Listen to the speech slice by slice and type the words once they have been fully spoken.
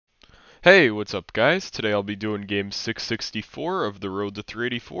Hey, what's up guys? Today I'll be doing game 664 of the Road to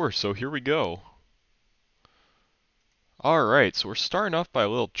 384, so here we go. Alright, so we're starting off by a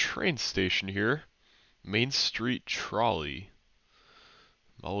little train station here. Main Street Trolley.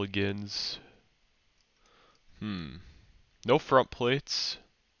 Mulligans. No front plates.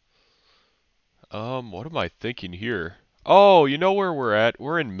 What am I thinking here? Oh, you know where we're at?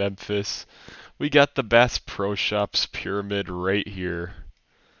 We're in Memphis. We got the Bass Pro Shops Pyramid right here.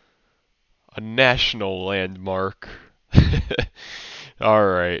 A national landmark.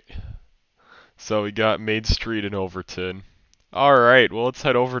 Alright. So we got Main Street in Overton. Alright, well let's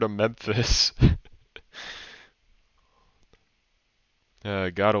head over to Memphis.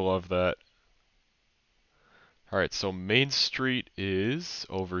 Gotta love that. Alright, so Main Street is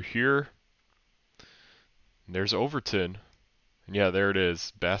over here. And there's Overton. And yeah, there it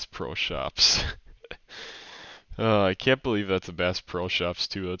is. Bass Pro Shops. I can't believe that's a Bass Pro Shops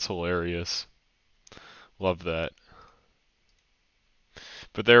too. That's hilarious. Love that.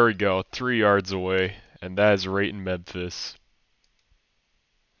 But there we go, 3 yards away. And that is right in Memphis.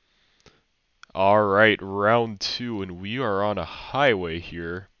 Alright, round 2, and we are on a highway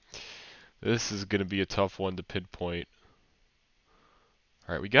here. This is going to be a tough one to pinpoint.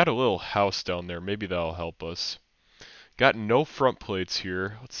 Alright, we got a little house down there. Maybe that'll help us. Got no front plates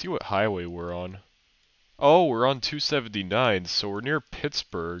here. Let's see what highway we're on. Oh, we're on 279, so we're near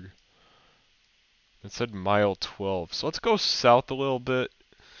Pittsburgh. It said mile 12. So let's go south a little bit.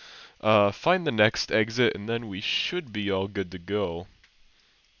 Find the next exit, and then we should be all good to go.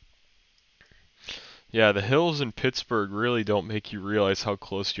 Yeah, the hills in Pittsburgh really don't make you realize how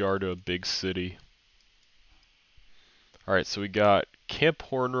close you are to a big city. Alright, so we got Camp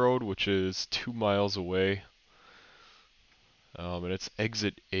Horn Road, which is 2 miles away. And it's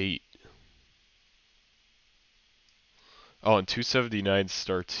exit 8. Oh, and 279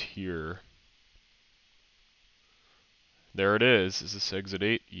 starts here. There it is. Is this exit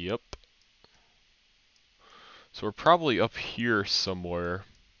 8? Yep. So we're probably up here somewhere.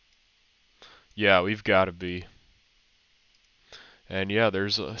 Yeah, we've got to be. And yeah,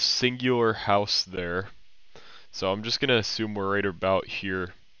 there's a singular house there. So I'm just going to assume we're right about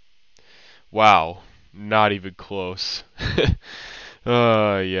here. Wow, not even close.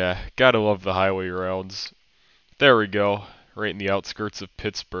 Yeah, gotta love the highway rounds. There we go, right in the outskirts of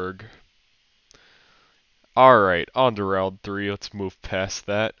Pittsburgh. Alright, on to round 3, let's move past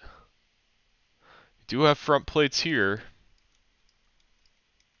that. We do have front plates here.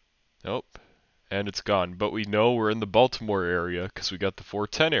 Nope, and it's gone. But we know we're in the Baltimore area because we got the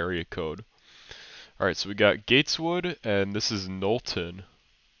 410 area code. Alright, so we got Gateswood, and this is Knowlton.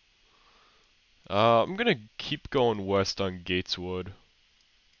 I'm gonna keep going west on Gateswood.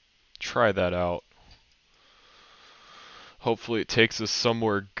 Try that out. Hopefully it takes us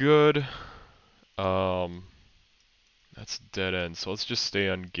somewhere good. That's dead end, so let's just stay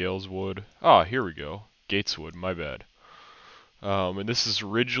on Galeswood. Ah, here we go. Gateswood, my bad. And this is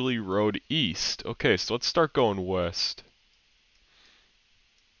Ridgely Road East. Okay, so let's start going west.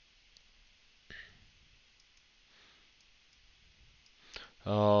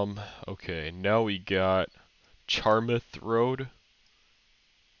 Okay, now we got Charmouth Road.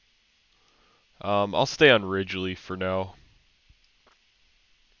 I'll stay on Ridgely for now.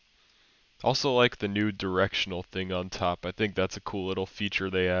 Also like the new directional thing on top. I think that's a cool little feature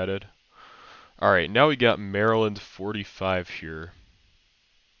they added. Alright, now we got Maryland 45 here.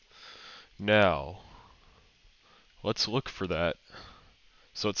 Now, let's look for that.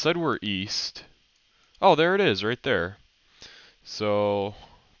 So it said we're east. Oh, there it is, right there. So,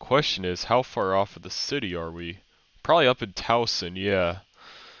 question is, how far off of the city are we? Probably up in Towson, yeah.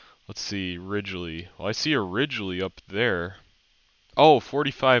 Let's see, Ridgely. Well, I see a Ridgely up there. Oh,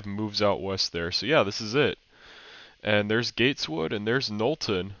 45 moves out west there. So yeah, this is it. And there's Gateswood and there's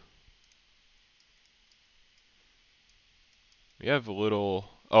Knowlton. We have a little...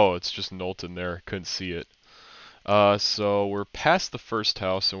 Oh, it's just Knowlton there. Couldn't see it. So we're past the first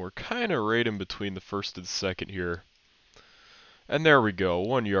house and we're kind of right in between the first and second here. And there we go,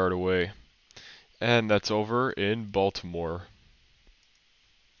 1 yard away. And that's over in Baltimore.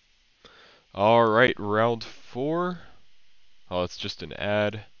 Alright, round 4. Oh, it's just an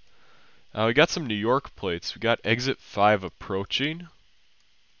ad. We got some New York plates. We got exit 5 approaching.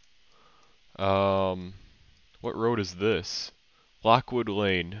 What road is this? Lockwood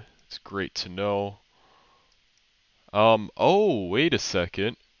Lane. It's great to know. Oh, wait a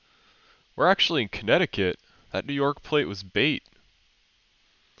second. We're actually in Connecticut. That New York plate was bait.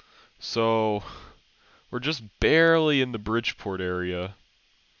 So, we're just barely in the Bridgeport area.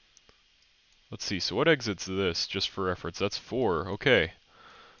 Let's see, so what exit's this, just for reference? That's 4, okay.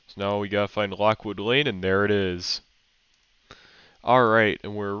 So now we gotta find Lockwood Lane, and there it is. Alright,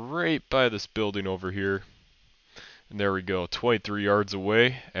 and we're right by this building over here. And there we go, 23 yards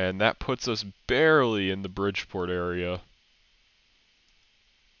away, and that puts us barely in the Bridgeport area.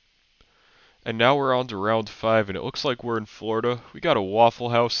 And now we're on to round 5, and it looks like we're in Florida. We got a Waffle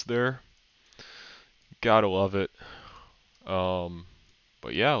House there. Gotta love it.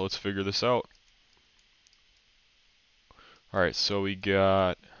 But yeah, let's figure this out. Alright, so we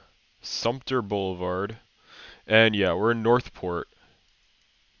got Sumter Boulevard. And yeah, we're in Northport.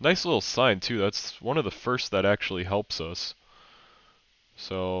 Nice little sign too. That's one of the first that actually helps us.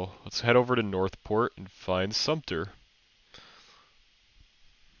 So let's head over to Northport and find Sumter.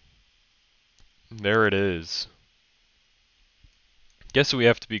 And there it is. Guess we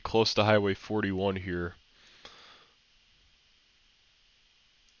have to be close to Highway 41 here.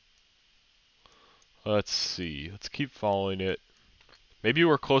 Let's see. Let's keep following it. Maybe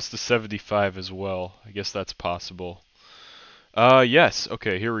we're close to 75 as well. I guess that's possible. Yes.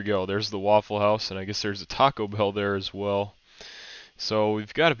 Okay, here we go. There's the Waffle House, and I guess there's a Taco Bell there as well. So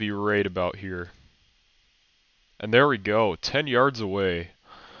we've got to be right about here. And there we go, 10 yards away.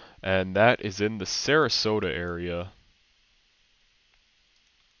 And that is in the Sarasota area.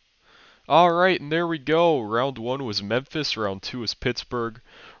 Alright, and there we go. Round 1 was Memphis, round 2 was Pittsburgh,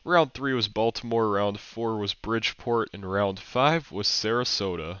 round 3 was Baltimore, round 4 was Bridgeport, and round 5 was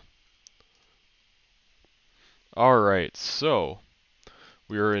Sarasota. Alright, so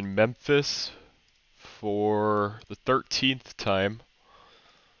we are in Memphis for the 13th time,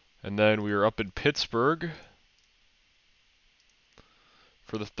 and then we are up in Pittsburgh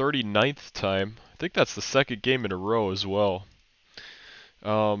for the 39th time. I think that's the second game in a row as well.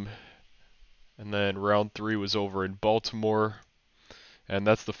 And then round 3 was over in Baltimore, and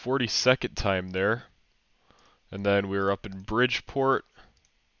that's the 42nd time there. And then we were up in Bridgeport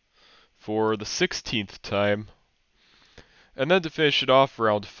for the 16th time. And then to finish it off,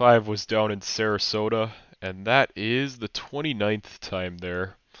 round 5 was down in Sarasota, and that is the 29th time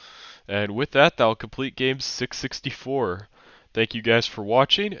there. And with that, that'll complete game 664. Thank you guys for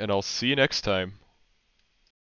watching, and I'll see you next time.